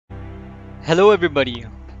Hello everybody,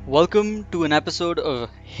 welcome to an episode of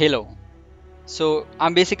Halo. So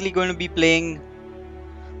I'm basically going to be playing,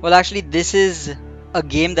 well actually this is a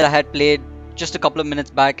game that I had played just a couple of minutes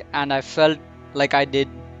back and I felt like I did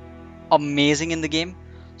amazing in the game.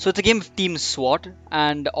 So it's a game of Team Swat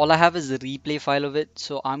and all I have is the replay file of it.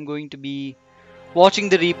 So I'm going to be watching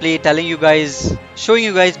the replay, telling you guys, showing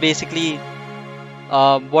you guys basically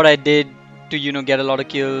what I did to get a lot of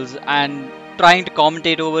kills and trying to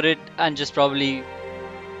commentate over it and just probably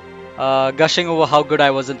gushing over how good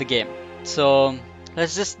I was in the game. So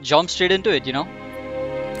let's just jump straight into it.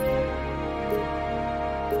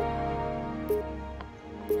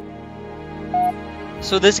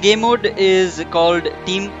 So this game mode is called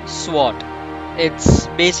Team Swat. It's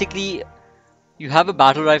basically you have a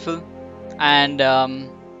battle rifle and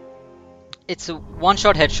it's a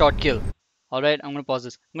one-shot headshot kill. Alright, I'm gonna pause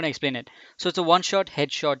this. I'm gonna explain it. So it's a one-shot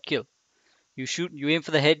headshot kill. You aim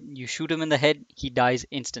for the head, you shoot him in the head, he dies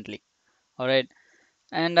instantly. Alright.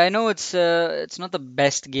 And I know it's not the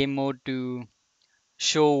best game mode to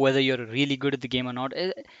show whether you're really good at the game or not.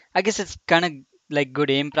 I guess it's kind of like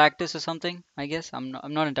good aim practice or something. I guess I'm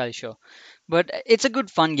not entirely sure, but it's a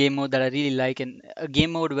good fun game mode that I really like, and a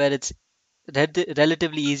game mode where it's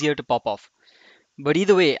relatively easier to pop off. But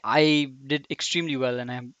either way, I did extremely well,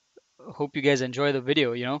 and I hope you guys enjoy the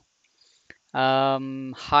video.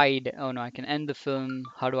 Hide. Oh no, I can end the film.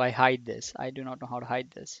 How do I hide this? I do not know how to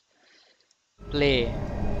hide this. Play.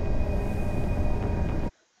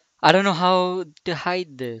 I don't know how to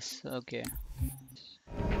hide this. Okay.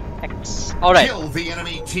 X. All right. Kill the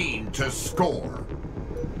enemy team to score.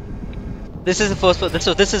 This is the first one. This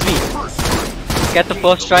is me. Get the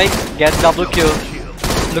first strike. Get double kill.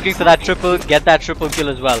 Looking for that triple. Get that triple kill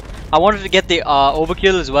as well. I wanted to get the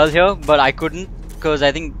overkill as well here, but I couldn't because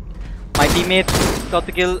I think my teammates got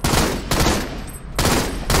the kill.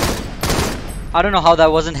 I don't know how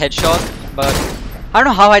that wasn't headshot, but I don't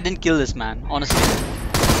know how I didn't kill this man, honestly.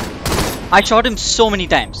 I shot him so many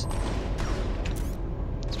times.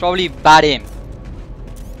 It's probably bad aim.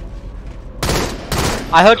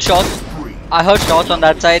 I heard shots. I heard shots on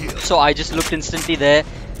that side, so I just looked instantly there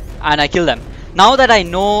and I killed them. Now that I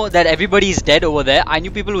know that everybody is dead over there, I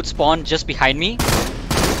knew people would spawn just behind me.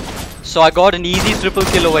 So I got an easy triple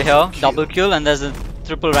kill over here, double kill, and there's a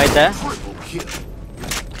triple right there.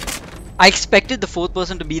 I expected the fourth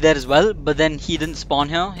person to be there as well, but then he didn't spawn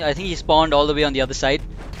here. I think he spawned all the way on the other side.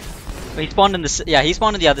 He spawned on the he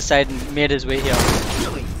spawned on the other side and made his way here.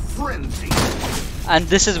 And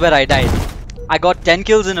this is where I died. I got 10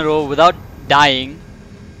 kills in a row without dying,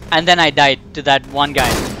 and then I died to that one guy.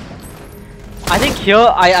 I think here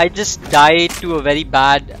I just died to a very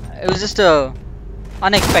bad. It was just a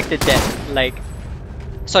unexpected death. Like,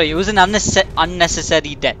 sorry, it was an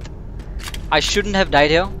unnecessary death. I shouldn't have died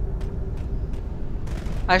here.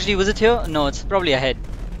 Actually, was it here? No, it's probably ahead.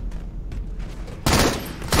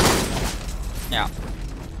 Yeah,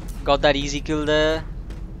 got that easy kill there.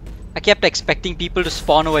 I kept expecting people to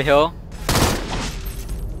spawn over here,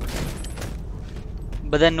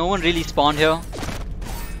 but then no one really spawned here.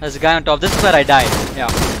 There's a guy on top. This is where I died. Yeah,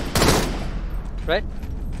 right?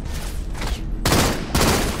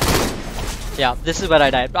 Yeah, this is where I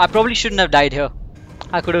died. I probably shouldn't have died here.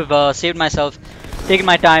 I could have saved myself, taken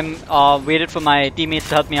my time, waited for my teammates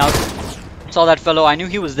to help me out. Saw that fellow. I knew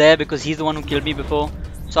he was there because he's the one who killed me before.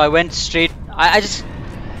 So I went straight. I just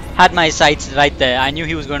had my sights right there. I knew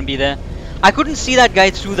he was going to be there. I couldn't see that guy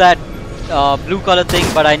through that blue color thing,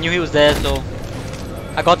 but I knew he was there, so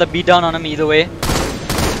I got the beat down on him either way.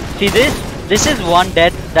 See, this is one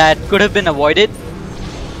death that could have been avoided.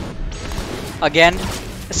 Again,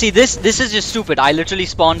 see, this is just stupid. I literally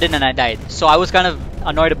spawned in and I died, so I was kind of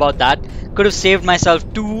annoyed about that. Could have saved myself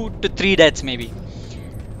 2 to 3 deaths maybe.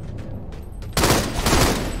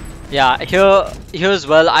 Yeah, here as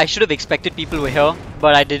well. I should have expected people were here,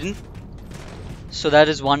 but I didn't. So that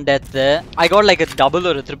is one death there. I got like a double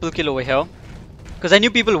or a triple kill over here because I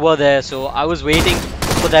knew people were there, so I was waiting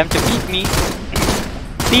for them to peek me.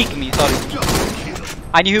 Sorry.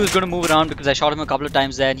 I knew he was going to move around because I shot him a couple of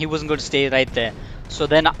times there, and he wasn't going to stay right there. So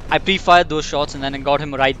then I pre-fired those shots and then I got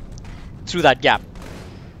him right through that gap.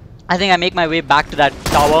 I think I make my way back to that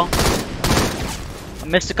tower. I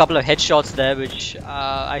missed a couple of headshots there, which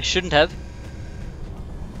I shouldn't have.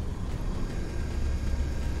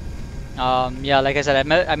 Yeah, like I said,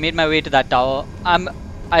 I made my way to that tower.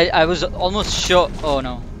 I was almost sure. Oh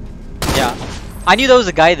no. Yeah, I knew there was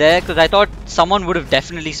a guy there because I thought someone would have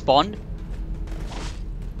definitely spawned.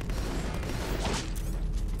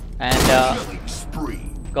 And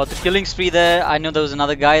got the killing spree there. I know there was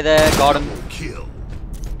another guy there. Got him.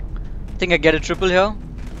 I think I get a triple here.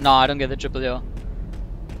 No, I don't get the triple here.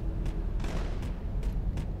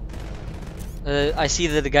 I see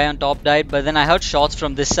that the guy on top died, but then I heard shots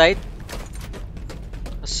from this side.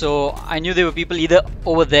 So I knew there were people either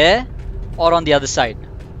over there or on the other side.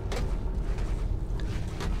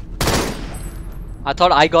 I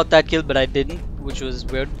thought I got that kill, but I didn't, which was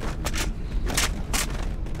weird.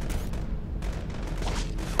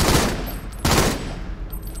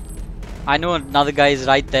 I know another guy is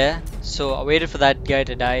right there, so I waited for that guy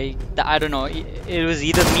to die. I don't know, it was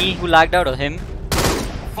either me who lagged out or him.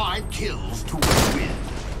 5 kills to win.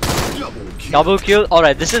 Double kill.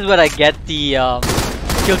 Alright, this is where I get the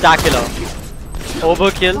kill-tacular.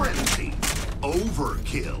 Overkill. Frenzy.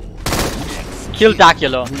 Overkill.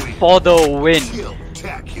 Kill-tacular for the win.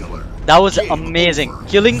 Kill-tacular. That was Game amazing. over.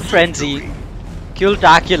 Killing Frenzy.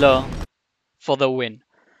 Kill-tacular for the win.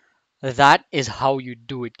 That is how you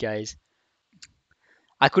do it, guys.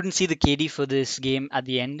 I couldn't see the KD for this game at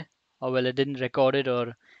the end. Or well, it didn't record it,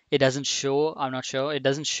 or it doesn't show. I'm not sure. It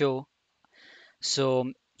doesn't show.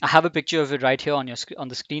 So I have a picture of it right here on on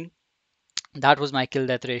the screen. That was my kill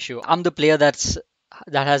death ratio. I'm the player that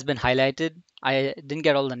has been highlighted. I didn't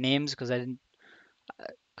get all the names because I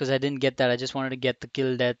didn't get that. I just wanted to get the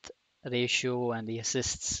kill death ratio and the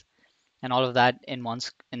assists and all of that in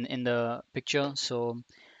in the picture. So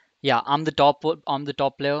yeah, I'm the top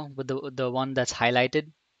player with the one that's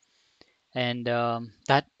highlighted, and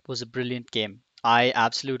that was a brilliant game. I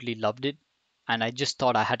absolutely loved it, and I just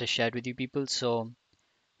thought I had to share it with you people. So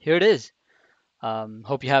here it is.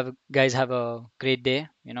 Hope you have guys have a great day.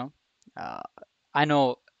 Uh, I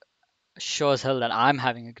know sure as hell that I'm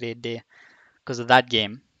having a great day because of that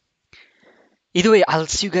game. Either way, I'll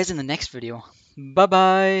see you guys in the next video. Bye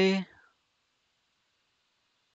bye.